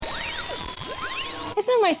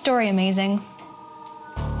Isn't my story amazing?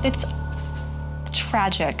 It's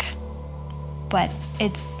tragic, but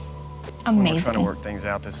it's amazing. When we're trying to work things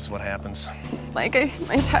out, this is what happens. Like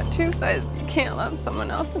my tattoo says, you can't love someone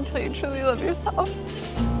else until you truly love yourself.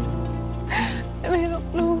 And I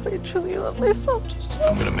don't know if I truly love myself just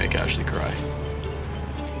yet. I'm gonna make Ashley cry.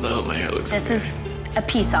 I hope my hair looks This okay. is a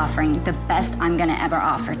peace offering, the best I'm gonna ever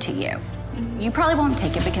offer to you. You probably won't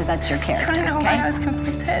take it because that's your character, I don't know okay? why I was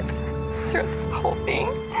conflicted throughout this whole thing.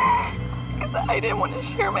 Because I didn't want to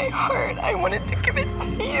share my heart. I wanted to give it to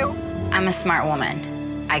you. I'm a smart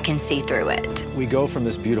woman. I can see through it. We go from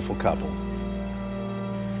this beautiful couple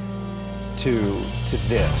to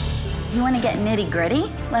this. You wanna get nitty gritty?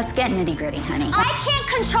 Let's get nitty gritty, honey. I can't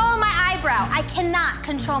control my eyebrow. I cannot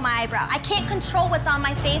control my eyebrow. I can't control what's on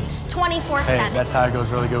my face 24/7. Hey, that tie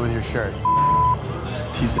goes really good with your shirt.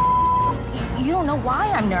 You don't know why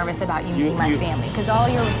I'm nervous about you meeting my family, because all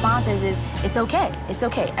your responses is, it's okay, it's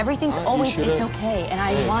okay. Everything's always, it's okay. And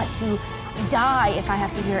I want to die if I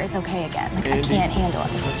have to hear it's okay again. Like, I can't handle it.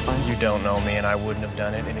 That's fine. You don't know me, and I wouldn't have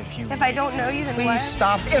done it. And If I don't know you, then Please what?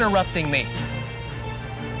 stop interrupting me.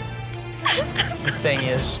 The thing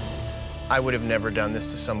is, I would have never done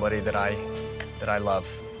this to somebody that I love.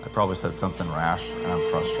 I probably said something rash, and I'm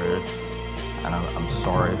frustrated, and I'm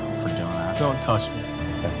sorry for doing that. Don't touch me.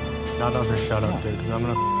 Okay. Not under shut up, dude, because I'm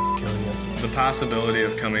gonna kill you. The possibility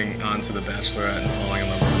of coming onto The Bachelorette and falling in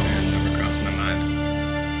love with a man never crossed my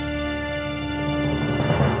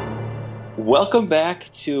mind. Welcome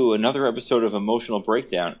back to another episode of Emotional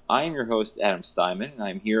Breakdown. I am your host, Adam Steinman, and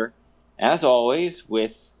I'm here, as always,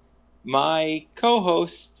 with my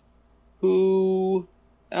co-host, who,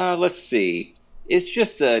 let's see, is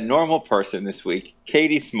just a normal person this week,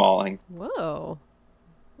 Katie Smalling. Whoa.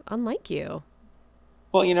 Unlike you.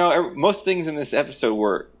 Well, you know, most things in this episode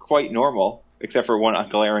were quite normal, except for one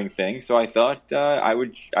glaring thing, so I thought I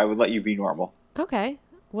would let you be normal. Okay.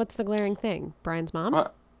 What's the glaring thing? Brian's mom?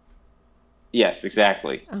 Yes,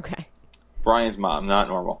 exactly. Okay. Brian's mom, not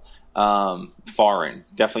normal. Foreign,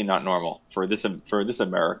 definitely not normal for this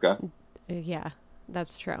America. Yeah,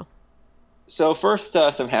 that's true. So first,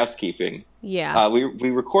 some housekeeping. Yeah. We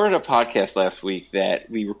recorded a podcast last week that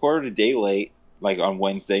we recorded a day late, like on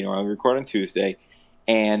Wednesday. Normally we record on Tuesday,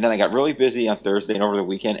 and then I got really busy on Thursday and over the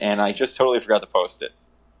weekend, and I just totally forgot to post it.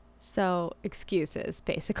 So excuses,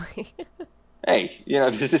 basically. Hey, you know,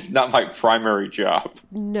 this is not my primary job.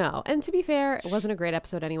 No. And to be fair, it wasn't a great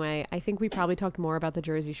episode anyway. I think we probably talked more about the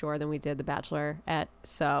Jersey Shore than we did The Bachelorette,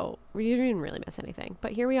 so we didn't really miss anything.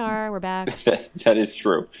 But here we are. We're back. That is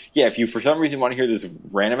true. Yeah, if you for some reason want to hear this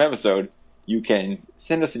random episode, you can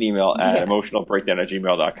send us an email at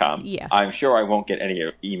emotionalbreakdown@gmail.com. Yeah. I'm sure I won't get any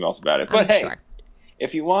emails about it. But I'm hey, sure.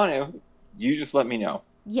 If you want to, you just let me know.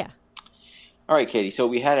 Yeah. All right, Katie. So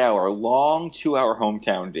we had our long 2-hour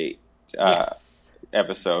hometown date. Yes.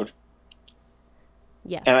 Episode.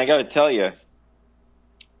 Yes. And I got to tell you,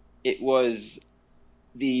 it was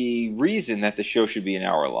the reason that the show should be an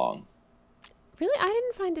hour long. Really? I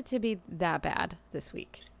didn't find it to be that bad this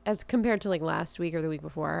week. As compared to like last week or the week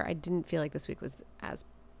before, I didn't feel like this week was as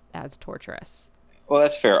torturous. Well,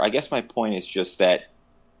 that's fair. I guess my point is just that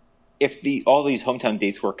if all these hometown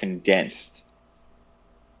dates were condensed,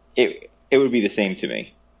 it would be the same to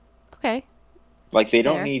me. Okay. Like, they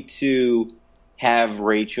Fair. don't need to have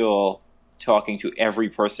Rachel talking to every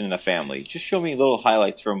person in the family. Just show me little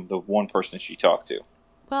highlights from the one person she talked to.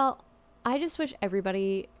 Well, I just wish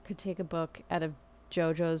everybody could take a book out of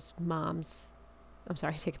JoJo's mom's... I'm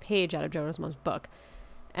sorry, take a page out of JoJo's mom's book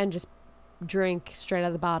and just drink straight out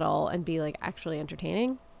of the bottle and be, like, actually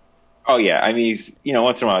entertaining. Oh, yeah. I mean, you know,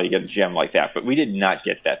 once in a while you get a gem like that, but we did not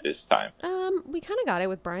get that this time. We kind of got it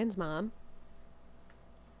with Brian's mom.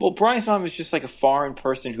 Well, Brian's mom is just like a foreign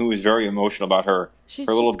person who is very emotional about her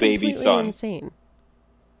little just baby completely son. Insane.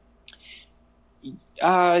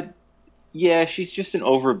 Yeah, she's just an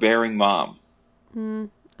overbearing mom. All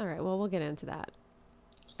right, well, we'll get into that.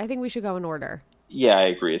 I think we should go in order. Yeah, I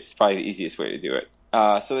agree. It's probably the easiest way to do it.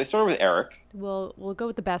 So they started with Eric. We'll go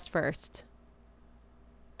with the best first.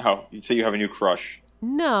 Oh, so you have a new crush?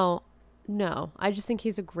 No. I just think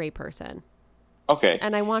he's a great person. Okay.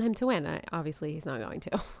 And I want him to win. Obviously, he's not going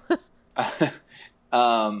to.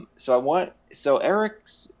 So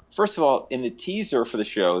Eric's, first of all, in the teaser for the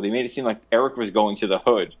show, they made it seem like Eric was going to the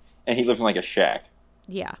hood, and he lived in like a shack.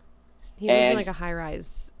 Yeah. He lives in like a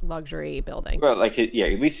high-rise luxury building. Well, like, at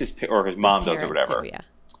least his mom does or whatever. Do, yeah.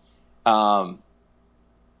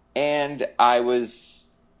 And I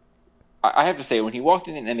have to say, when he walked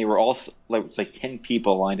in and they were all, like 10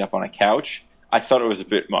 people lined up on a couch, I thought it was a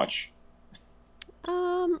bit much.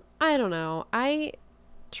 I don't know. I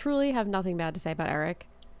truly have nothing bad to say about Eric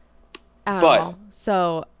at all.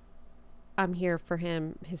 So I'm here for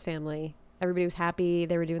him, his family. Everybody was happy.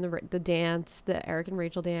 They were doing the dance, the Eric and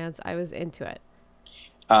Rachel dance. I was into it.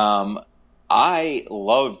 I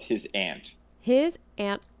loved his aunt. His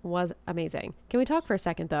aunt was amazing. Can we talk for a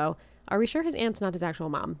second, though? Are we sure his aunt's not his actual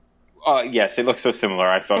mom? Yes, they look so similar.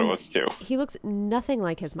 I thought it was too. He looks nothing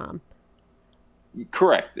like his mom.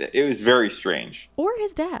 Correct. It was very strange. Or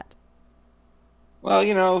his dad. Well,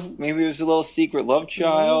 maybe it was a little secret love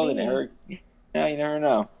child, and Eric's... Yeah, you never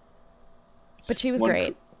know. But she was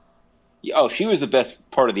great. Oh, she was the best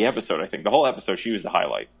part of the episode, I think. The whole episode, she was the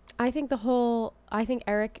highlight. I think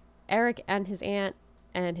Eric and his aunt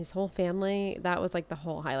and his whole family, that was like the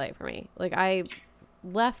whole highlight for me. Like, I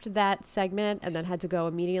left that segment and then had to go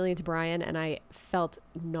immediately into Brian, and I felt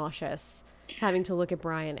nauseous having to look at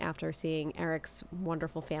Brian after seeing Eric's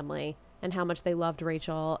wonderful family and how much they loved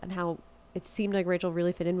Rachel and how it seemed like Rachel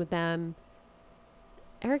really fit in with them.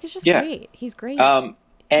 Eric is just great. He's great. And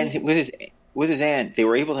with his aunt, they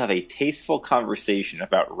were able to have a tasteful conversation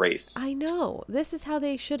about race. I know. This is how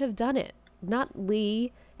they should have done it. Not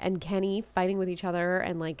Lee and Kenny fighting with each other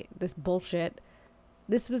and like this bullshit.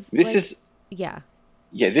 This is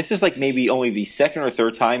like maybe only the second or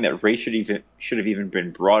third time that race should have even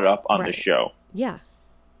been brought up on the show. Yeah.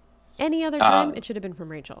 Any other time, it should have been from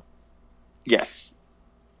Rachel. Yes.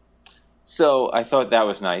 So I thought that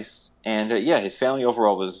was nice. And his family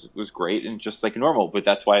overall was great and just like normal, but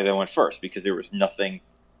that's why they went first, because there was nothing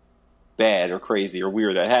bad or crazy or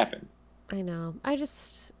weird that happened. I know.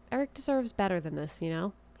 Eric deserves better than this,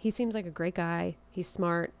 He seems like a great guy. He's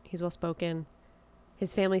smart. He's well-spoken.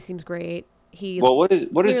 His family seems great. What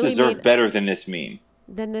does deserve better than this mean?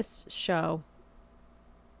 Than this show.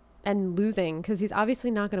 And losing, because he's obviously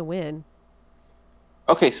not going to win.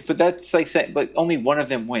 Okay, but that's like saying, but only one of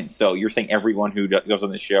them wins. So you're saying everyone who goes on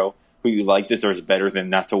the show who you like deserves better than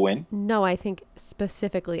not to win? No, I think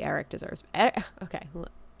specifically Eric deserves... Okay,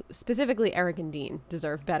 specifically Eric and Dean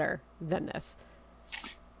deserve better than this.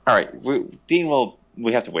 All right, we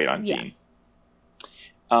have to wait on Dean.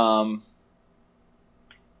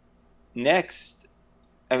 Next,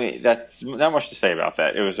 I mean, that's not much to say about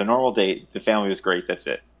that. It was a normal date. The family was great. That's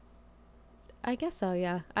it. I guess so,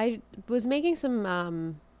 yeah. I was making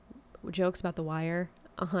some jokes about The Wire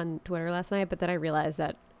on Twitter last night, but then I realized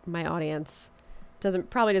that my audience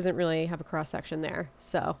probably doesn't really have a cross-section there,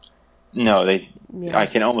 so... No, I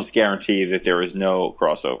can almost guarantee that there is no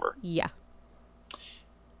crossover. Yeah.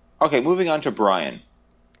 Okay, moving on to Brian,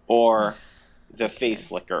 or the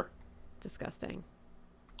face licker. Disgusting.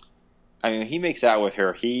 I mean, he makes out with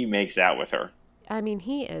her. I mean,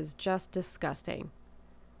 he is just disgusting.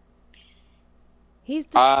 He's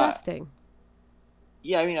disgusting.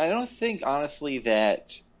 Yeah, I mean, I don't think, honestly,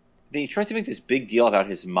 that they tried to make this big deal about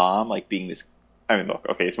his mom, like being this... I mean, look,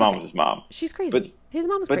 okay, his mom was his mom. She's crazy. But his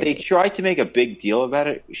mom's crazy. But they tried to make a big deal about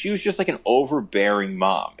it. She was just like an overbearing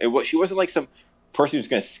mom. She wasn't like some person who's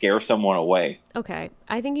going to scare someone away. Okay,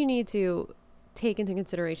 I think you need to take into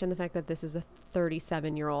consideration the fact that this is a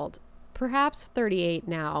 37-year-old, perhaps 38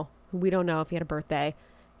 now, we don't know if he had a birthday,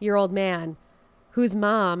 year-old man whose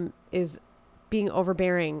mom is being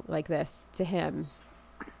overbearing like this to him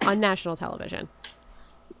on national television.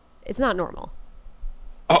 It's not normal.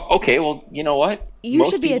 Oh, okay, well, you know what? You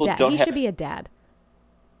should be a dad. He should be a dad.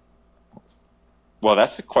 Well,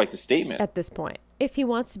 that's quite the statement. At this point. If he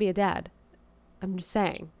wants to be a dad. I'm just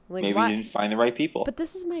saying. Like, maybe he didn't find the right people. But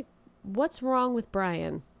this is what's wrong with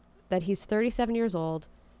Brian? That he's 37 years old,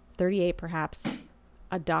 38 perhaps,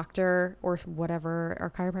 a doctor or whatever,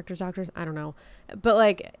 or chiropractors, doctors, I don't know. But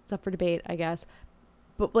like, it's up for debate, I guess.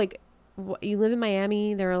 But like, you live in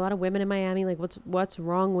Miami, there are a lot of women in Miami, like what's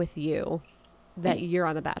wrong with you that you're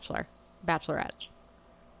on The Bachelorette?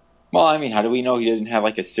 Well, I mean, how do we know he didn't have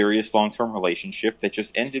like a serious long-term relationship that just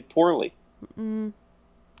ended poorly? I'm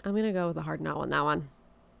going to go with a hard no on that one.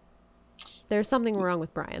 There's something wrong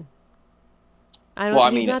with Brian.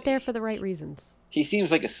 He's not there for the right reasons. He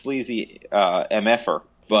seems like a sleazy MFer,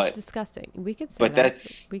 but... He's disgusting. We could say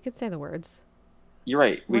that. We could say the words. You're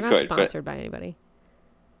right, We're not sponsored by anybody.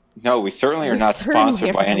 No, we certainly are not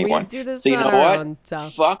sponsored by anyone. We do this so you know what? Own, so.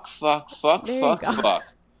 Fuck.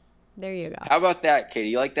 There you go. How about that, Katie?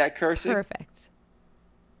 You like that cursing? Perfect.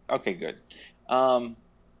 Okay, good.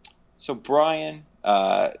 So Brian,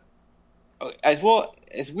 as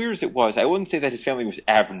weird as it was, I wouldn't say that his family was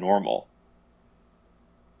abnormal.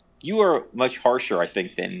 You are much harsher, I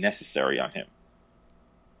think, than necessary on him.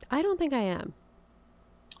 I don't think I am.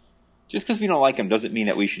 Just because we don't like him doesn't mean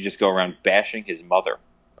that we should just go around bashing his mother.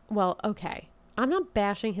 Well, okay. I'm not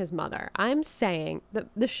bashing his mother. I'm saying that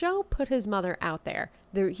the show put his mother out there.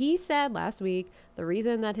 He said last week the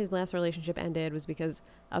reason that his last relationship ended was because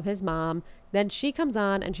of his mom. Then she comes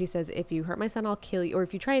on and she says, if you hurt my son, I'll kill you. Or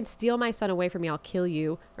if you try and steal my son away from me, I'll kill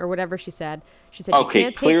you. Or whatever she said. She said, okay, you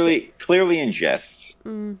can't clearly in jest.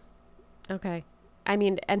 Okay. I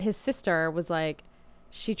mean, and his sister was like,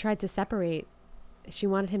 she tried to separate. She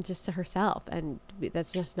wanted him just to herself. And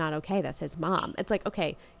that's just not okay. That's his mom. It's like,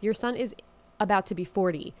 okay, your son is about to be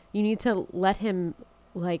 40. You need to let him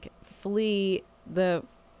like flee the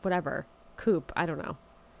whatever coop. I don't know.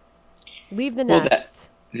 Leave the nest.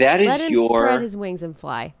 That is let him spread his wings and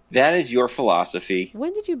fly. That is your philosophy.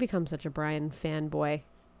 When did you become such a Brian fanboy?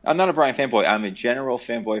 I'm not a Brian fanboy. I'm a general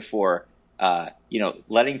fanboy for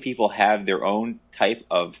letting people have their own type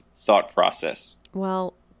of thought process.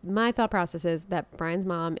 Well, my thought process is that Brian's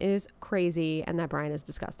mom is crazy and that Brian is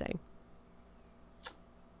disgusting.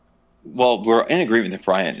 Well, we're in agreement that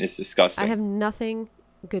Brian is disgusting. I have nothing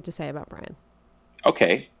good to say about Brian.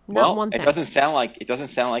 Okay. Not one thing. It doesn't sound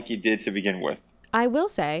like you did to begin with. I will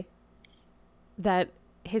say that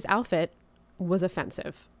his outfit was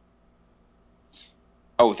offensive.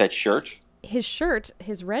 Oh, that shirt? His shirt,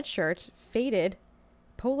 his red shirt, faded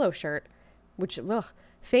polo shirt, which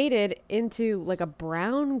faded into like a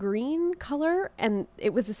brown green color, and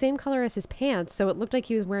it was the same color as his pants, so it looked like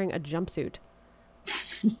he was wearing a jumpsuit.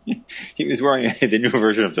 He was wearing the new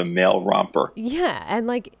version of the male romper. Yeah, and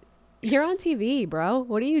like, you're on TV, bro.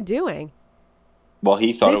 What are you doing? Well,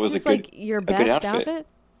 he thought this it was is a good, like your a best good outfit.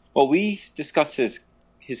 Well, we discussed his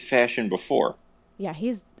fashion before. Yeah,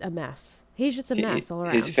 he's a mess. He's just a mess all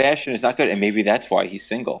around. His fashion is not good, and maybe that's why he's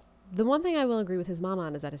single. The one thing I will agree with his mom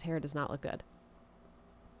on is that his hair does not look good.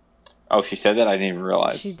 Oh, she said that? I didn't even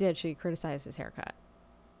realize. She did. She criticized his haircut.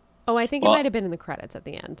 Oh, I think it might have been in the credits at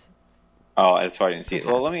the end. Oh, that's why I didn't see it.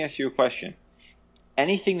 Well, let me ask you a question.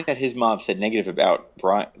 Anything that his mom said negative about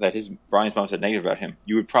Brian, Brian's mom said negative about him,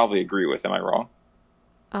 you would probably agree with. Am I wrong?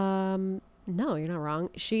 No, you're not wrong.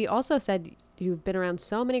 She also said, you've been around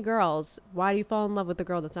so many girls. Why do you fall in love with the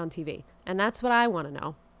girl that's on TV? And that's what I want to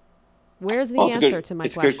know. Where's the answer to my question?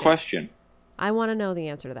 It's a good question. I want to know the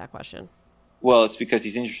answer to that question. Well, it's because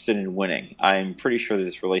he's interested in winning. I'm pretty sure that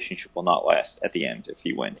this relationship will not last at the end if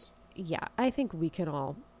he wins. Yeah, I think we can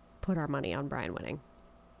all put our money on Brian winning.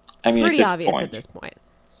 It's I mean, pretty obvious at this point.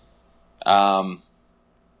 All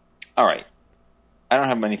right. I don't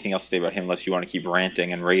have anything else to say about him unless you want to keep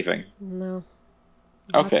ranting and raving. No.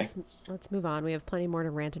 Okay. Let's move on. We have plenty more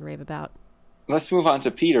to rant and rave about. Let's move on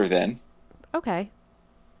to Peter then. Okay.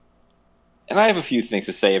 And I have a few things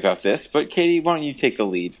to say about this, but Katie, why don't you take the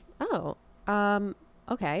lead? Oh.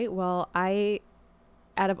 Okay. Well,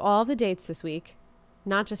 out of all the dates this week,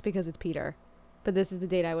 not just because it's Peter, but this is the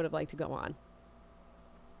date I would have liked to go on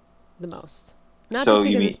the most. Not just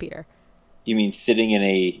because it's Peter. You mean sitting in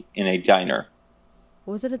a diner?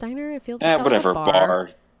 Was it a diner? It feels whatever, like a bar.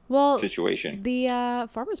 Well, situation. The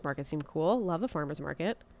farmer's market seemed cool. Love a farmer's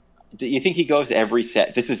market. Do you think he goes every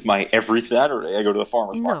This is my every Saturday. I go to the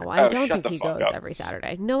farmer's market. No, I don't think he goes every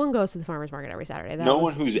Saturday. No one goes to the farmer's market every Saturday. No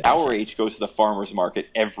one who's our age goes to the farmer's market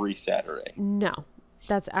every Saturday. No,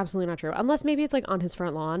 that's absolutely not true. Unless maybe it's like on his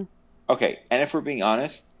front lawn. Okay, and if we're being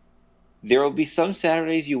honest, there will be some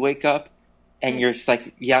Saturdays you wake up and you're just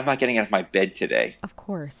like, yeah, I'm not getting out of my bed today. Of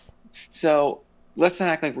course. So let's not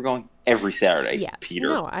act like we're going every Saturday, Peter.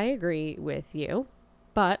 No, I agree with you.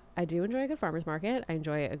 But I do enjoy a good farmer's market. I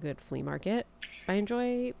enjoy a good flea market. I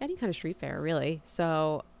enjoy any kind of street fair, really.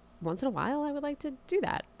 So once in a while, I would like to do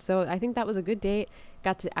that. So I think that was a good date.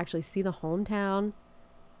 Got to actually see the hometown.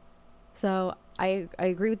 So I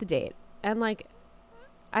agree with the date. And like,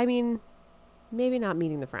 I mean, maybe not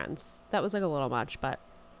meeting the friends. That was like a little much, but.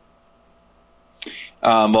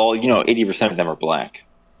 Well, 80% of them are black.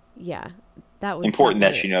 Yeah. That was important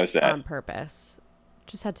that she knows that. On purpose.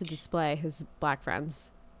 Just had to display his black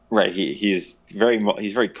friends. Right. He's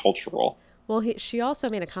very cultural. Well, she also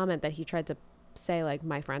made a comment that he tried to say like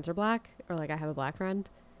my friends are black or like I have a black friend.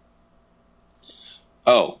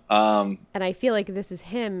 Oh. And I feel like this is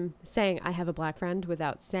him saying I have a black friend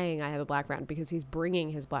without saying I have a black friend because he's bringing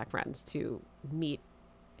his black friends to meet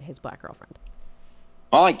his black girlfriend.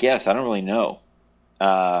 Well, I guess I don't really know.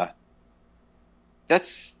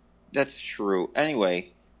 That's true.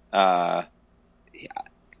 Anyway, I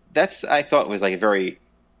thought was like a very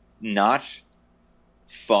not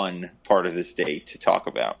fun part of this date to talk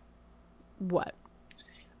about. What?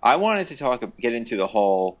 I wanted to get into the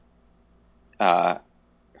whole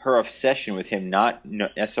her obsession with him not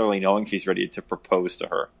necessarily knowing if he's ready to propose to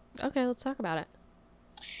her. Okay, let's talk about it.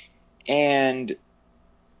 And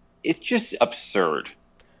it's just absurd.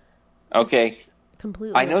 Okay, it's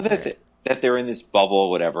completely. I know absurd. that they're in this bubble,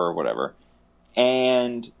 whatever.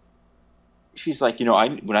 And she's like,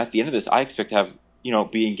 when at the end of this, I expect to have,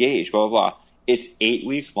 be engaged, blah, blah, blah. It's 8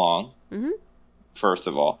 weeks long, first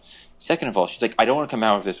of all. Second of all, she's like, I don't want to come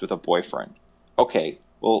out of this with a boyfriend. Okay,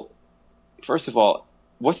 well, first of all,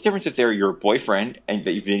 what's the difference if they're your boyfriend and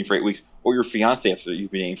that you've been dating for 8 weeks or your fiance after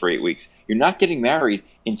you've been dating for 8 weeks? You're not getting married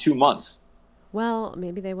in 2 months. Well,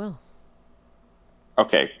 maybe they will.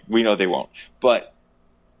 Okay, we know they won't. But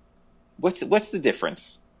what's the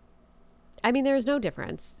difference? I mean, there's no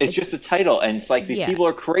difference. It's just a title, and it's like these people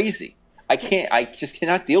are crazy. I just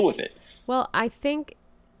cannot deal with it. Well, I think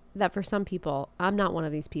that for some people, I'm not one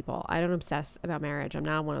of these people. I don't obsess about marriage. I'm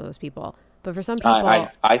not one of those people. But for some people...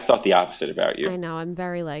 I thought the opposite about you. I know. I'm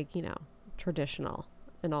very, traditional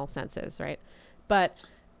in all senses, right? But...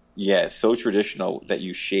 Yeah, so traditional that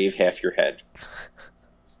you shave half your head.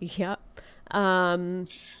 Yep.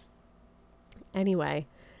 Anyway,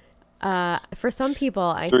 for some people,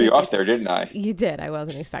 I threw you off there, didn't I? You did. I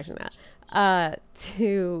wasn't expecting that.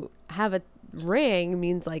 To have a ring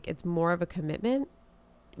means it's more of a commitment.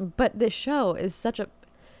 But this show is such a...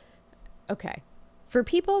 Okay. For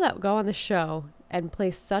people that go on the show and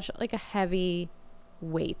place such a heavy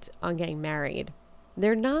weight on getting married,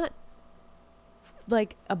 they're not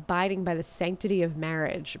abiding by the sanctity of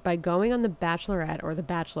marriage by going on The Bachelorette or The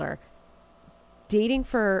Bachelor, dating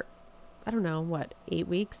for, I don't know, 8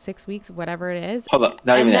 weeks, 6 weeks, whatever it is. Hold on,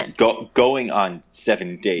 not even that. Going on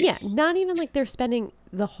 7 dates. Yeah, not even they're spending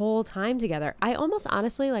the whole time together. I almost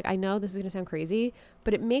honestly, I know this is going to sound crazy,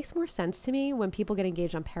 but it makes more sense to me when people get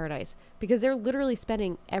engaged on Paradise because they're literally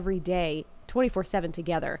spending every day 24/7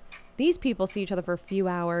 together. These people see each other for a few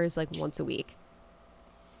hours, once a week.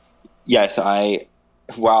 Yes,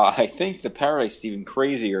 while I think the Paradise is even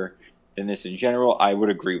crazier than this in general, I would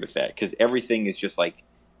agree with that because everything is just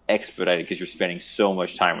expedited because you're spending so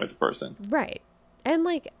much time with the person. Right. And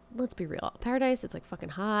let's be real. Paradise, it's fucking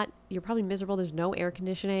hot. You're probably miserable. There's no air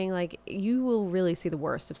conditioning. You will really see the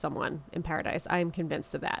worst of someone in Paradise. I am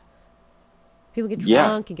convinced of that. People get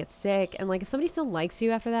drunk and get sick. And if somebody still likes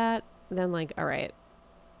you after that, then all right,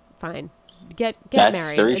 fine. Get That's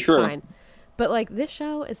married. Very it's true. Fine. But that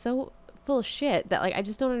show is so full of shit that I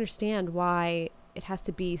just don't understand why it has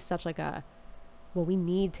to be such a, well, we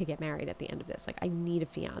need to get married at the end of this. I need a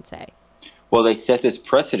fiance. Well, they set this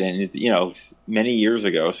precedent, many years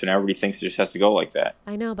ago, so now everybody thinks it just has to go like that.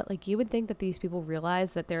 I know, but you would think that these people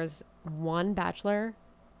realize that there's one bachelor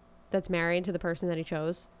that's married to the person that he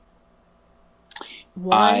chose.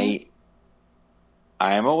 I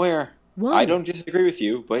am aware. One. I don't disagree with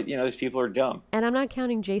you, but, these people are dumb. And I'm not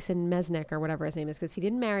counting Jason Mesnick or whatever his name is because he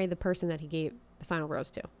didn't marry the person that he gave the final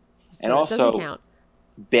rose to. So and also, it doesn't count.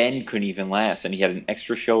 Ben couldn't even last, and he had an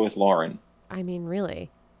extra show with Lauren. I mean,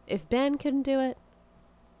 really. If Ben couldn't do it,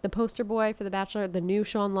 the poster boy for The Bachelor, the new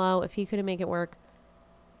Sean Lowe, if he couldn't make it work,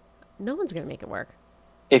 no one's going to make it work.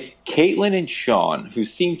 If Caitlyn and Sean, who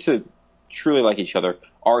seem to truly like each other,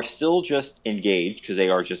 are still just engaged, because they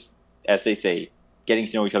are just, as they say, getting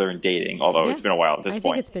to know each other and dating, although it's been a while at this point. I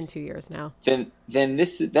think it's been 2 years now. Then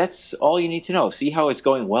that's all you need to know. See how it's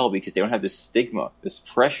going well, because they don't have this stigma, this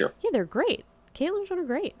pressure. Yeah, they're great. Caitlyn and Sean are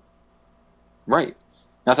great. Right.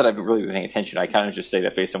 Not that I've really been paying attention. I kind of just say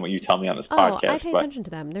that based on what you tell me on this podcast. I pay attention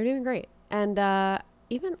to them. They're doing great. And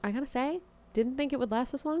even, I gotta say, didn't think it would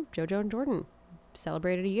last this long. JoJo and Jordan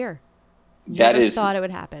celebrated a year. Never thought it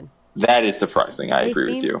would happen. That is surprising. I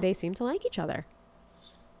agree with you. They seem to like each other.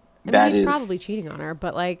 I mean, he's probably cheating on her,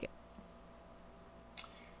 but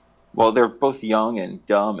well, they're both young and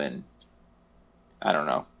dumb and I don't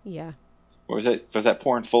know. Yeah. What was it? Was that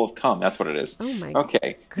porn full of cum? That's what it is. Oh my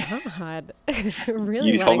God.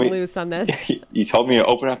 Really letting loose on this. You told me to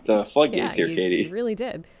open up the floodgates here, Katie. You really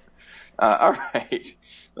did. All right.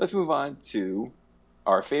 Let's move on to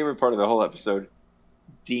our favorite part of the whole episode,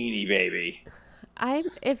 Deanie Baby.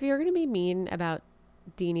 If you're gonna be mean about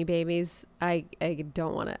Deanie Babies, I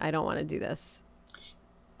don't want to. I don't want to do this.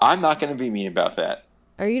 I'm not going to be mean about that.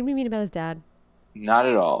 Are you going to be mean about his dad? Not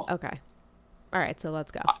at all. Okay. All right, so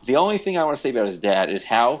let's go. The only thing I want to say about his dad is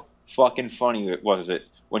how fucking funny it was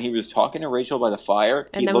when he was talking to Rachel by the fire.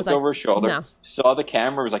 And he looked over his shoulder, saw the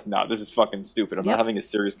camera, was like, "No, this is fucking stupid. I'm not having a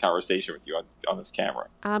serious conversation with you on this camera."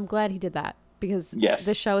 I'm glad he did that because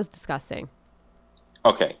this show is disgusting.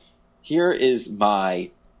 Okay, here is my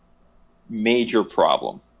major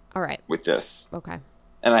problem. All right. With this. Okay.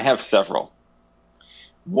 And I have several.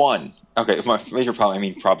 One, okay, my major problem, I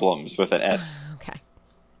mean problems with an S. Okay.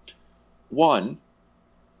 One,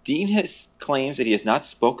 Dean claims that he has not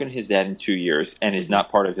spoken to his dad in 2 years and is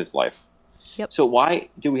not part of his life. Yep. So why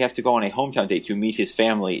do we have to go on a hometown date to meet his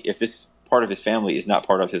family if this part of his family is not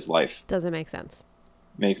part of his life? Doesn't make sense.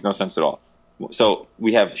 Makes no sense at all. So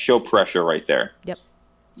we have show pressure right there. Yep.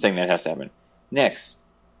 Saying that has to happen. Next,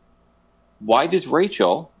 why does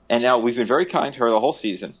Rachel, and now we've been very kind to her the whole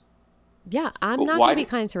season. Yeah, I'm not going to be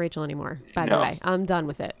kind to Rachel anymore, by the way. I'm done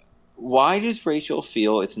with it. Why does Rachel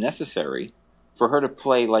feel it's necessary for her to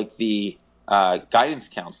play like the guidance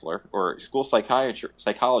counselor or school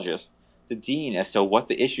psychologist, the dean, as to what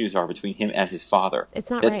the issues are between him and his father? It's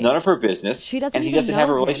not That's right. none of her business. She doesn't and he even doesn't know have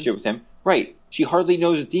a relationship with him. Right. She hardly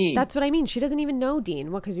knows Dean. That's what I mean. She doesn't even know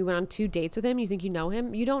Dean. What, because you went on 2 dates with him? You think you know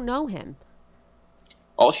him? You don't know him.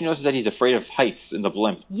 All she knows is that he's afraid of heights in the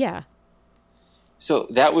blimp. Yeah. So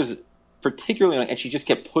that was particularly, and she just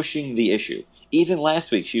kept pushing the issue. Even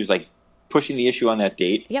last week, she was like pushing the issue on that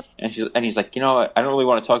date. Yep. And he's like, you know, I don't really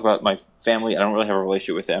want to talk about my family. I don't really have a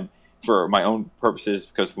relationship with them for my own purposes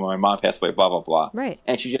because when my mom passed away, blah, blah, blah. Right.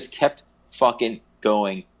 And she just kept fucking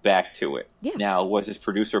going back to it. Yeah. Now, was this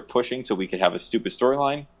producer pushing so we could have a stupid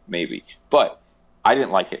storyline? Maybe. But I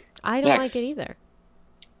didn't like it. I don't like it either.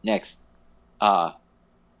 Next.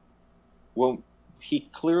 Well, he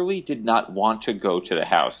clearly did not want to go to the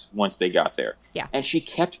house once they got there. Yeah. And she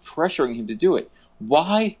kept pressuring him to do it.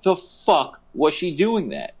 Why the fuck was she doing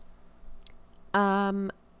that?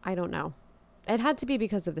 I don't know. It had to be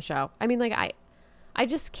because of the show. I mean, like, I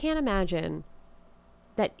just can't imagine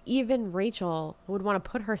that even Rachel would want to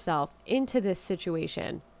put herself into this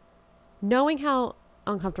situation, knowing how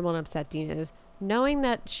uncomfortable and upset Dean is, knowing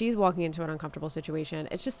that she's walking into an uncomfortable situation.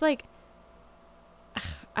 It's just like,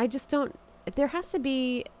 I just don't, there has to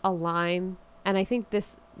be a line. And I think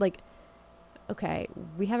this, like, okay,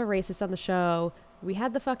 we have a racist on the show. We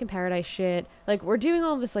had the fucking Paradise shit. Like, we're doing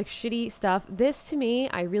all this, like, shitty stuff. This, to me,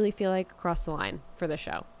 I really feel like crossed the line for the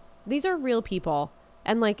show. These are real people.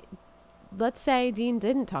 And, like, let's say Dean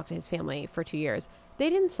didn't talk to his family for 2 years. They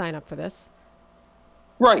didn't sign up for this.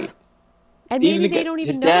 Right. And maybe they don't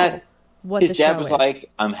even know what the show is. His dad was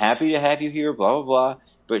like, I'm happy to have you here, blah, blah, blah.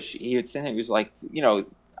 But he would say, he was like, you know,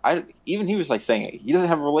 even he was like saying he doesn't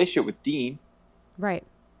have a relationship with Dean. Right.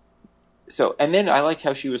 So, and then I like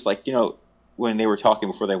how she was like, you know, when they were talking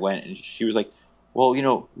before they went, and she was like, well, you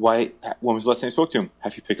know, when was the last time you spoke to him?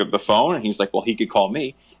 Have you picked up the phone? And he was like, well, he could call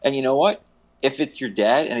me. And you know what? If it's your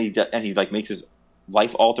dad and he like makes his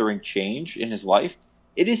life-altering change in his life,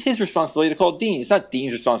 it is his responsibility to call Dean. It's not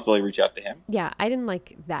Dean's responsibility to reach out to him. Yeah, I didn't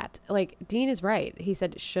like that. Like, Dean is right. He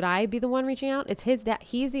said, should I be the one reaching out? It's his dad.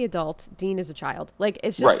 He's the adult. Dean is a child. Like,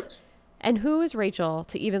 it's just... Right. And who is Rachel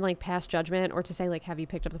to even, like, pass judgment or to say, like, have you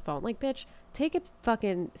picked up the phone? Like, bitch, take a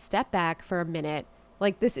fucking step back for a minute.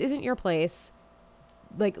 Like, this isn't your place.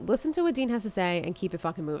 Like, listen to what Dean has to say and keep it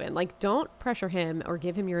fucking moving. Like, don't pressure him or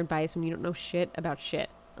give him your advice when you don't know shit about shit.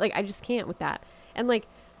 Like, I just can't with that. And, like,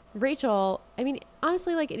 Rachel, I mean,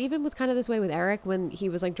 honestly, like, it even was kind of this way with Eric when he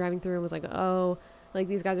was, like, driving through and was like, oh, like,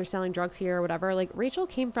 these guys are selling drugs here or whatever. Like, Rachel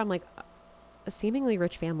came from, like, a seemingly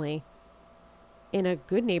rich family in a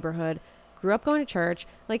good neighborhood, grew up going to church.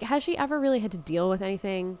 Like, has she ever really had to deal with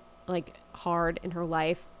anything, like, hard in her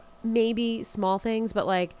life? Maybe small things, but,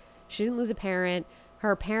 like, she didn't lose a parent.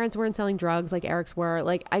 Her parents weren't selling drugs like Eric's were.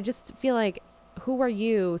 Like, I just feel like, who are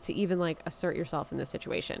you to even, like, assert yourself in this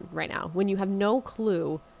situation right now when you have no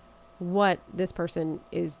clue what this person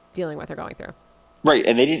is dealing with or going through? Right,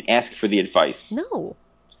 and they didn't ask for the advice. No.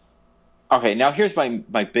 Okay, now here's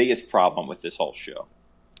my biggest problem with this whole show.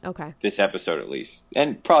 Okay. This episode, at least.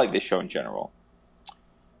 And probably this show in general.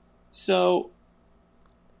 So,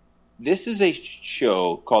 this is a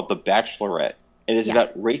show called The Bachelorette. It is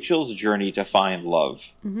about Rachel's journey to find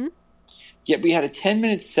love. Mm-hmm. Yet we had a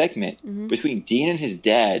 10-minute segment between Dean and his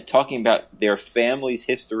dad talking about their family's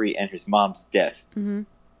history and his mom's death. Mm-hmm.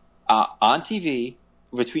 On TV,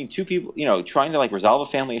 between two people, you know, trying to, like, resolve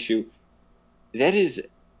a family issue. That is...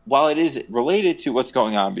 While it is related to what's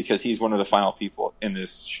going on because he's one of the final people in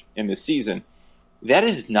this season, that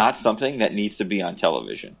is not something that needs to be on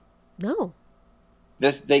television. No.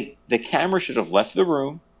 The camera should have left the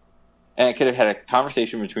room, and it could have had a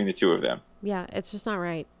conversation between the two of them. Yeah, it's just not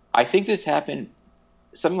right. I think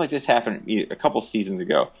something like this happened a couple seasons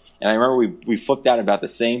ago, and I remember we flipped out about the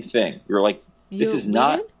same thing. We were like, "This is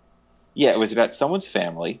not." Did? Yeah, it was about someone's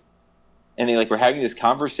family, and they were having this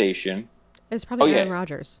conversation. It's probably Aaron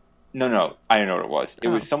Rodgers. No, I don't know what it was. It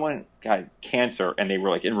was someone got cancer and they were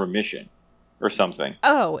like in remission or something.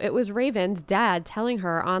 Oh, it was Raven's dad telling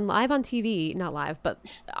her live on TV, not live, but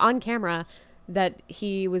on camera, that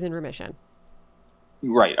he was in remission.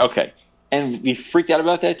 Right, okay. And we freaked out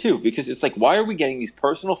about that too, because it's like, why are we getting these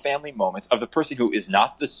personal family moments of the person who is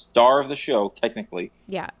not the star of the show, technically?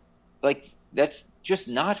 Yeah. Like, that's just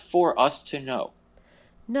not for us to know.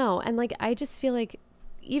 No, and like, I just feel like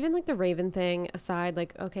even like the Raven thing aside,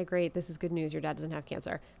 like, okay, great, this is good news. Your dad doesn't have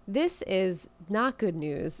cancer. This is not good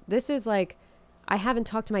news. This is like, I haven't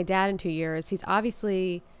talked to my dad in 2 years. He's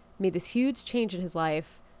obviously made this huge change in his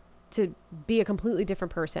life to be a completely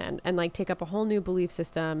different person and like take up a whole new belief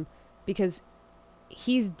system because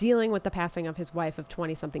he's dealing with the passing of his wife of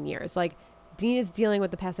 20 something years. Like Dean is dealing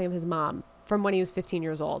with the passing of his mom from when he was 15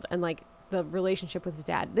 years old and like the relationship with his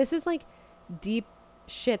dad. This is like deep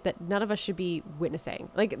shit that none of us should be witnessing.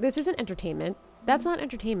 Like, this isn't entertainment. That's not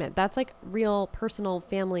entertainment. That's like real personal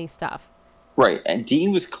family stuff. Right. And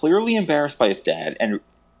Dean was clearly embarrassed by his dad,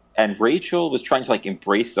 and Rachel was trying to like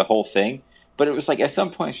embrace the whole thing. But it was like, at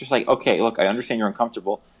some point, it's just like, okay, look, I understand you're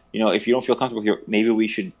uncomfortable. You know, if you don't feel comfortable here,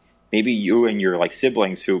 maybe you and your like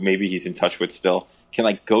siblings, who maybe he's in touch with still, can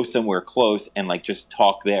like go somewhere close and like just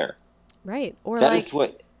talk there. Right. Or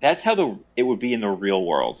that's how it would be in the real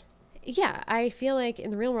world. Yeah, I feel like in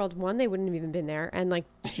the real world, one, they wouldn't have even been there. And like,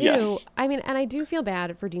 two, yes. I mean, and I do feel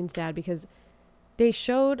bad for Dean's dad because they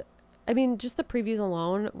showed, I mean, just the previews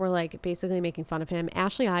alone were like basically making fun of him.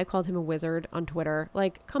 Ashley I called him a wizard on Twitter.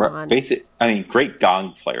 Like, come on. Great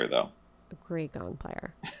gong player, though. A great gong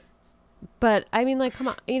player. But I mean, like, come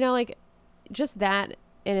on. You know, like, just that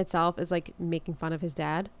in itself is like making fun of his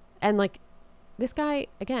dad. And like, this guy,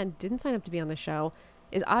 again, didn't sign up to be on the show,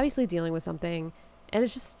 is obviously dealing with something. And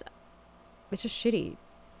it's just shitty.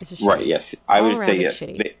 It's just right. Shitty. Yes, I would say yes.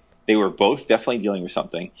 They were both definitely dealing with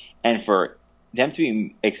something, and for them to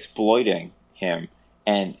be exploiting him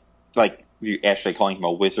and like you actually calling him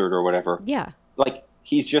a wizard or whatever. Yeah. Like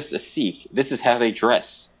he's just a Sikh. This is how they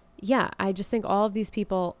dress. Yeah, I just think all of these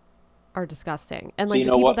people are disgusting, and So like you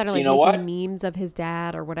the know people what? that are So like you know making memes of his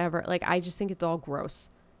dad or whatever. Like, I just think it's all gross.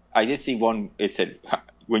 I did see one. It said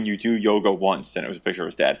when you do yoga once, and it was a picture of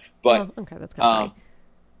his dad. But okay, that's kind of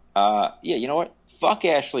funny. Yeah, you know what? Fuck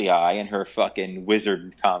Ashley I and her fucking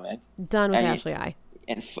wizard comment. Done with Ashley I.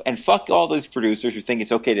 And fuck all those producers who think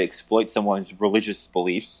it's okay to exploit someone's religious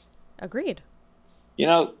beliefs. Agreed. You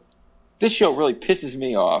know, this show really pisses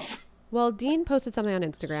me off. Well, Dean posted something on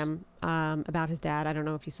Instagram about his dad. I don't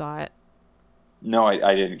know if you saw it. No,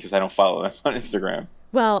 I didn't, because I don't follow him on Instagram.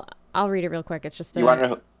 Well, I'll read it real quick. It's just you want to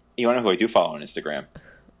know who I do follow on Instagram?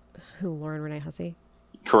 Who? Lauren Renee Hussey?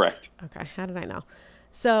 Correct. Okay, how did I know?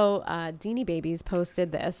 So, Deanie Babies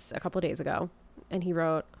posted this a couple of days ago, and he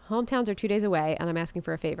wrote, "Hometowns are 2 days away, and I'm asking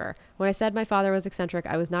for a favor. When I said my father was eccentric,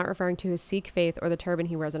 I was not referring to his Sikh faith or the turban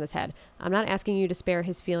he wears on his head. I'm not asking you to spare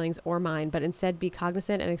his feelings or mine, but instead be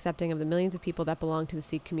cognizant and accepting of the millions of people that belong to the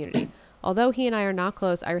Sikh community. Although he and I are not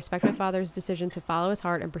close, I respect my father's decision to follow his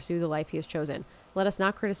heart and pursue the life he has chosen. Let us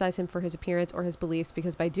not criticize him for his appearance or his beliefs,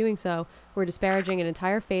 because by doing so, we're disparaging an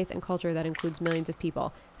entire faith and culture that includes millions of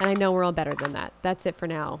people. And I know we're all better than that. That's it for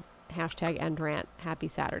now. #EndRant. Happy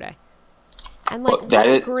Saturday." And like, what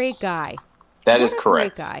a great guy. That is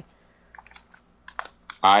correct. Great guy.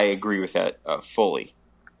 I agree with that fully.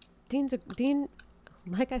 Dean,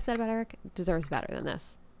 like I said about Eric, deserves better than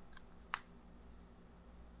this.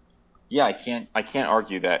 Yeah, I can't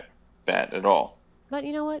argue that at all. But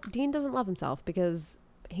you know what? Dean doesn't love himself because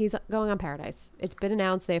he's going on Paradise. It's been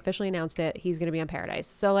announced. They officially announced it. He's going to be on Paradise.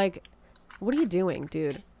 So, like, what are you doing,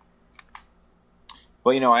 dude?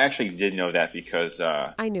 Well, you know, I actually did know that because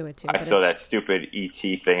I knew it too. I saw that stupid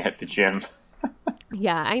ET thing at the gym.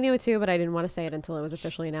 Yeah, I knew it too, but I didn't want to say it until it was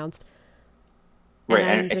officially announced. Right,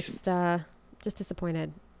 and I'm just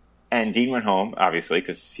disappointed. And Dean went home, obviously,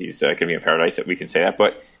 because he's going to be in Paradise. We can say that.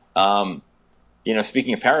 But, you know,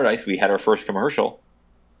 speaking of Paradise, we had our first commercial.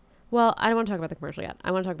 Well, I don't want to talk about the commercial yet.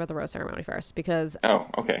 I want to talk about the rose ceremony first because... Oh,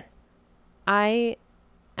 okay. I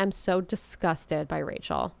am so disgusted by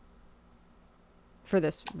Rachel for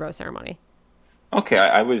this rose ceremony. Okay,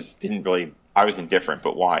 I was indifferent,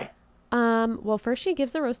 but why? Well, first she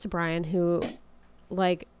gives the rose to Brian, who,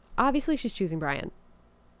 like, obviously she's choosing Brian.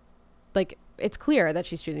 Like, it's clear that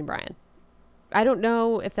she's choosing Brian. I don't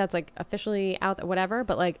know if that's, like, officially out, whatever,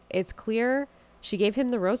 but, like, it's clear she gave him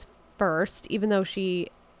the rose first, even though she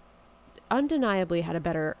undeniably had a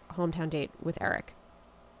better hometown date with Eric.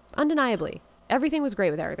 Undeniably. Everything was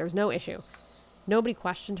great with Eric. There was no issue. Nobody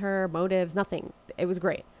questioned her motives, nothing. It was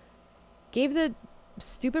great. Gave the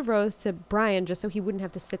stupid rose to Brian just so he wouldn't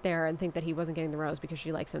have to sit there and think that he wasn't getting the rose because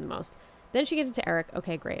she likes him the most. Then she gives it to Eric.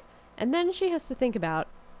 Okay, great. And then she has to think about,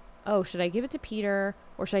 oh, should I give it to Peter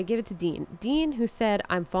or should I give it to Dean? Dean, who said,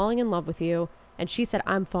 "I'm falling in love with you." And she said,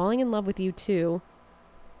 "I'm falling in love with you too."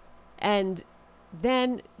 And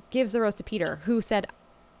then gives the rose to Peter, who said,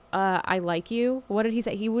 "I like you." What did he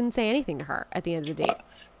say? He wouldn't say anything to her at the end of the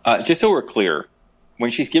date. Just so we're clear, when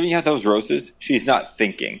she's giving out those roses, she's not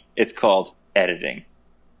thinking. It's called editing.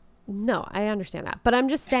 No, I understand that. But I'm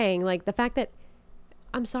just saying, like, the fact that,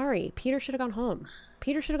 I'm sorry, Peter should have gone home.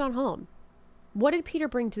 Peter should have gone home. What did Peter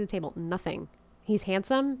bring to the table? Nothing. He's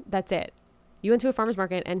handsome. That's it. You went to a farmer's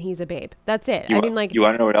market and he's a babe. That's it. You want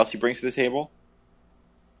to know what else he brings to the table?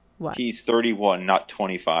 What? He's 31, not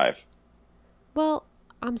 25. Well,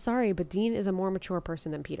 I'm sorry, but Dean is a more mature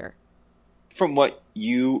person than Peter. From what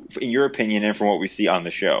in your opinion, and from what we see on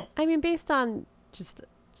the show. I mean, based on just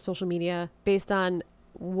social media, based on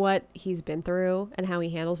what he's been through and how he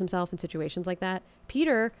handles himself in situations like that,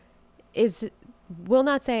 Peter will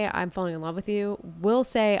not say, I'm falling in love with you. Will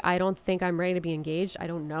say, I don't think I'm ready to be engaged. I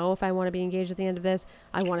don't know if I want to be engaged at the end of this.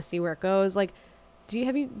 I want to see where it goes. Like, do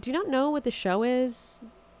you not know what the show is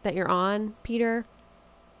that you're on, Peter?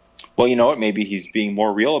 Well, you know what? Maybe he's being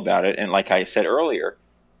more real about it. And like I said earlier,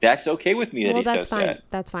 that's okay with me that he says fine. that.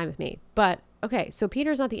 That's fine with me. But, okay, so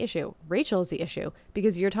Peter's not the issue. Rachel is the issue.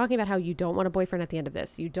 Because you're talking about how you don't want a boyfriend at the end of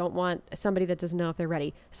this. You don't want somebody that doesn't know if they're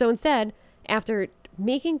ready. So instead, after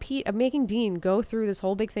making Dean go through this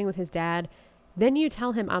whole big thing with his dad, then you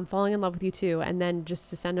tell him, I'm falling in love with you too, and then just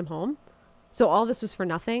to send him home? So all this was for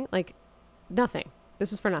nothing? Like, nothing. This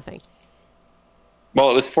was for nothing. Well,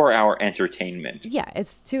 it was for our entertainment. Yeah,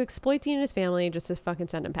 it's to exploit Dean and his family just to fucking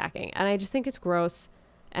send him packing. And I just think it's gross,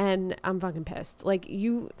 and I'm fucking pissed. Like,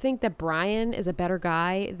 you think that Brian is a better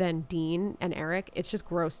guy than Dean and Eric? It's just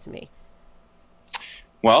gross to me.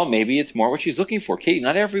 Well, maybe it's more what she's looking for. Katie,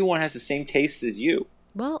 not everyone has the same taste as you.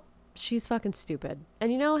 Well, she's fucking stupid.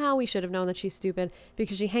 And you know how we should have known that she's stupid?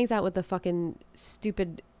 Because she hangs out with the fucking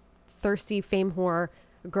stupid, thirsty fame whore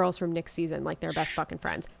girls from Nick's season, like they're best fucking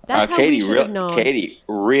friends. That's how we should have known. Katie,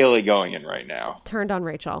 really going in right now. Turned on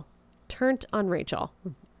Rachel.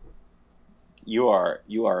 You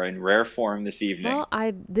are in rare form this evening. Well,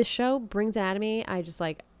 this show brings it out of me. I just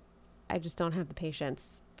don't have the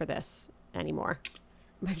patience for this anymore.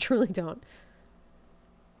 I truly don't.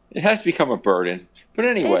 It has become a burden. But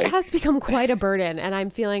anyway. It has become quite a burden, and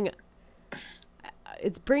I'm feeling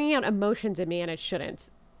it's bringing out emotions in me, and it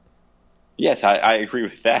shouldn't. Yes, I agree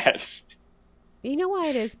with that. You know why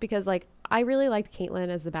it is? Because, like, I really liked Caitlyn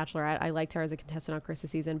as the Bachelorette. I liked her as a contestant on Chris's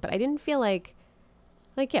season, but I didn't feel like,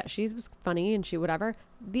 yeah, she was funny and she whatever.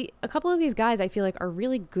 A couple of these guys I feel like are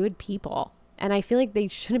really good people, and I feel like they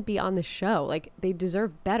shouldn't be on the show. Like, they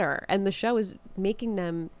deserve better, and the show is making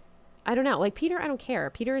them, I don't know. Like, Peter, I don't care.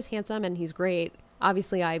 Peter is handsome and he's great.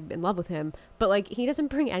 Obviously, I'm in love with him, but, like, he doesn't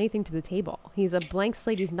bring anything to the table. He's a blank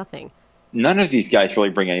slate. He's nothing. None of these guys really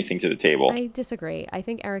bring anything to the table. I disagree. I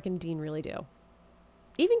think Eric and Dean really do.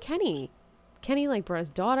 Even Kenny, like, Bruh's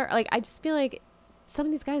daughter. Like, I just feel like some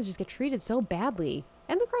of these guys just get treated so badly.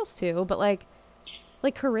 And the girls, too. But, like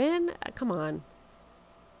Corinne, come on.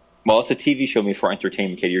 Well, it's a TV show made for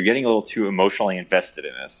entertainment, Katie. You're getting a little too emotionally invested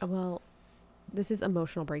in this. Well, this is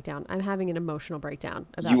emotional breakdown. I'm having an emotional breakdown.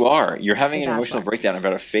 You are. You're having an emotional breakdown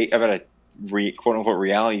about a quote-unquote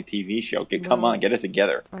reality TV show. Come on, get it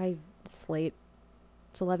together. It's late.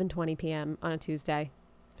 It's 11:20 p.m. on a Tuesday.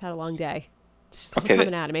 I've had a long day. It's just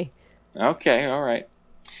coming out of me. Okay, all right.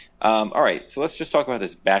 All right, so let's just talk about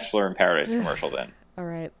this Bachelor in Paradise commercial then. All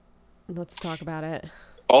right, let's talk about it.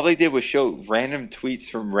 All they did was show random tweets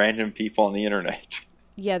from random people on the internet.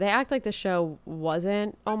 Yeah, they act like the show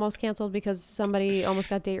wasn't almost canceled because somebody almost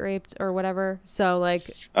got date raped or whatever. So,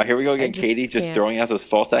 like... here we go again, Katie, just throwing out those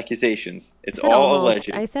false accusations. It's all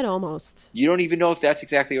alleged. I said almost. You don't even know if that's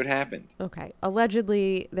exactly what happened. Okay.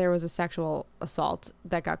 Allegedly, there was a sexual assault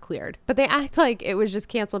that got cleared. But they act like it was just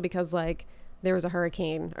canceled because, like, there was a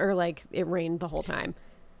hurricane or, like, it rained the whole time.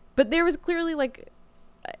 But there was clearly, like,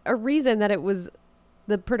 a reason that it was...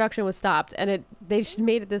 the production was stopped, and they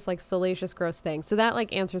made it this, like, salacious, gross thing. So that,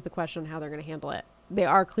 like, answers the question on how they're going to handle it. They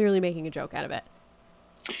are clearly making a joke out of it.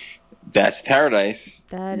 That's Paradise.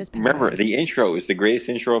 That is Paradise. Remember, the intro is the greatest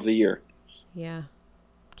intro of the year. Yeah.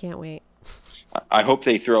 Can't wait. I hope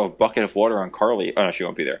they throw a bucket of water on Carly. Oh, no, she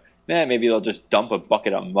won't be there. Maybe they'll just dump a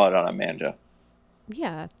bucket of mud on Amanda.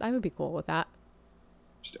 Yeah, I would be cool with that.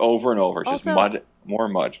 Just over and over. Just Also, mud. More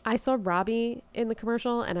mud. I saw Robbie in the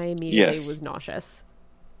commercial, and I immediately was nauseous.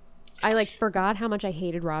 I, like, forgot how much I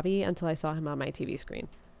hated Robbie until I saw him on my TV screen.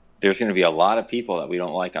 There's going to be a lot of people that we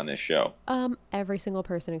don't like on this show. Every single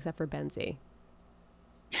person except for Benzie.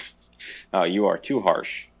 Oh, you are too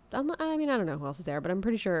harsh. I mean, I don't know who else is there, but I'm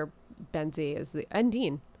pretty sure Benzie is and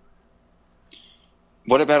Dean.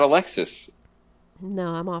 What about Alexis? No,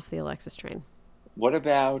 I'm off the Alexis train. What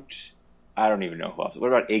about... I don't even know who else. What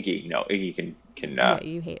about Iggy? No, Iggy can yeah,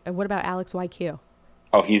 you hate... What about Alex YQ?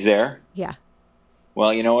 Oh, he's there? Yeah.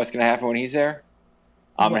 Well, you know what's going to happen when he's there?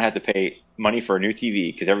 I'm going to have to pay money for a new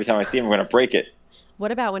TV, because every time I see him, I'm going to break it.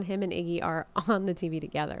 What about when him and Iggy are on the TV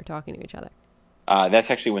together, talking to each other? That's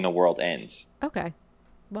actually when the world ends. Okay.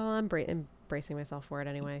 Well, I'm bracing myself for it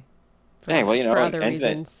anyway. Hey, well, for other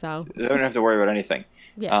reasons, so I don't have to worry about anything.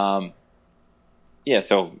 Yeah. Yeah.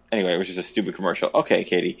 So anyway, it was just a stupid commercial. Okay,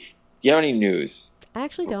 Katie, do you have any news? I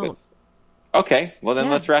actually don't. Okay. Well, then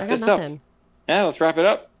let's wrap this up. Yeah, let's wrap it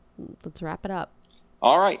up. Let's wrap it up.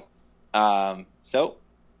 All right. So,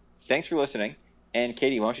 thanks for listening. And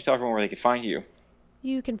Katie, why don't you tell everyone where they can find you?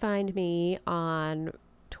 You can find me on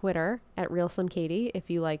Twitter at RealSlimKatie if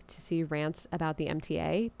you like to see rants about the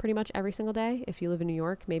MTA pretty much every single day. If you live in New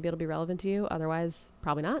York, maybe it'll be relevant to you. Otherwise,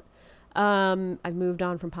 probably not. I've moved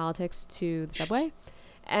on from politics to the subway.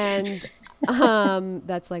 And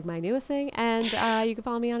that's like my newest thing. And you can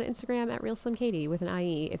follow me on Instagram at RealSlimKatie with an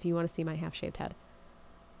IE if you want to see my half-shaved head.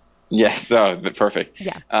 Yes, perfect.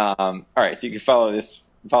 Yeah. All right, so you can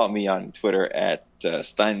follow me on Twitter at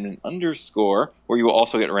Steinman_, where you will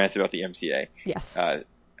also get rants about the MTA. Yes.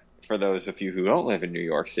 For those of you who don't live in New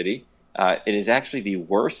York City, it is actually the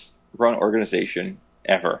worst run organization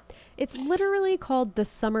ever. It's literally called the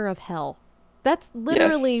Summer of Hell. That's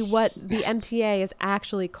literally what the MTA is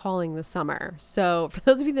actually calling the summer. So for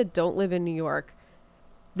those of you that don't live in New York,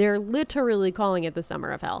 they're literally calling it the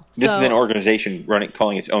Summer of Hell. This is an organization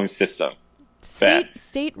calling its own system.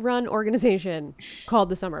 State-run organization called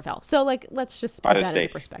the Summer of Hell. So, let's just put that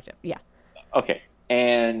into perspective. Yeah. Okay,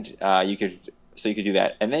 and you could do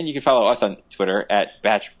that, and then you can follow us on Twitter at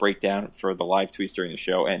Batch Breakdown for the live tweets during the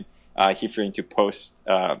show, and keep forgetting to post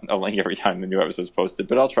a link every time the new episode is posted.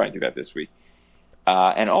 But I'll try and do that this week.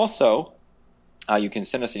 And also, you can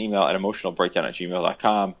send us an email at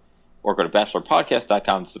emotionalbreakdown@gmail.com or go to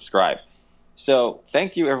bachelorpodcast.com to subscribe. So,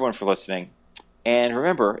 thank you everyone for listening. And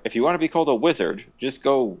remember, if you want to be called a wizard, just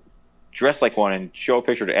go dress like one and show a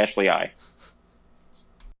picture to Ashley I.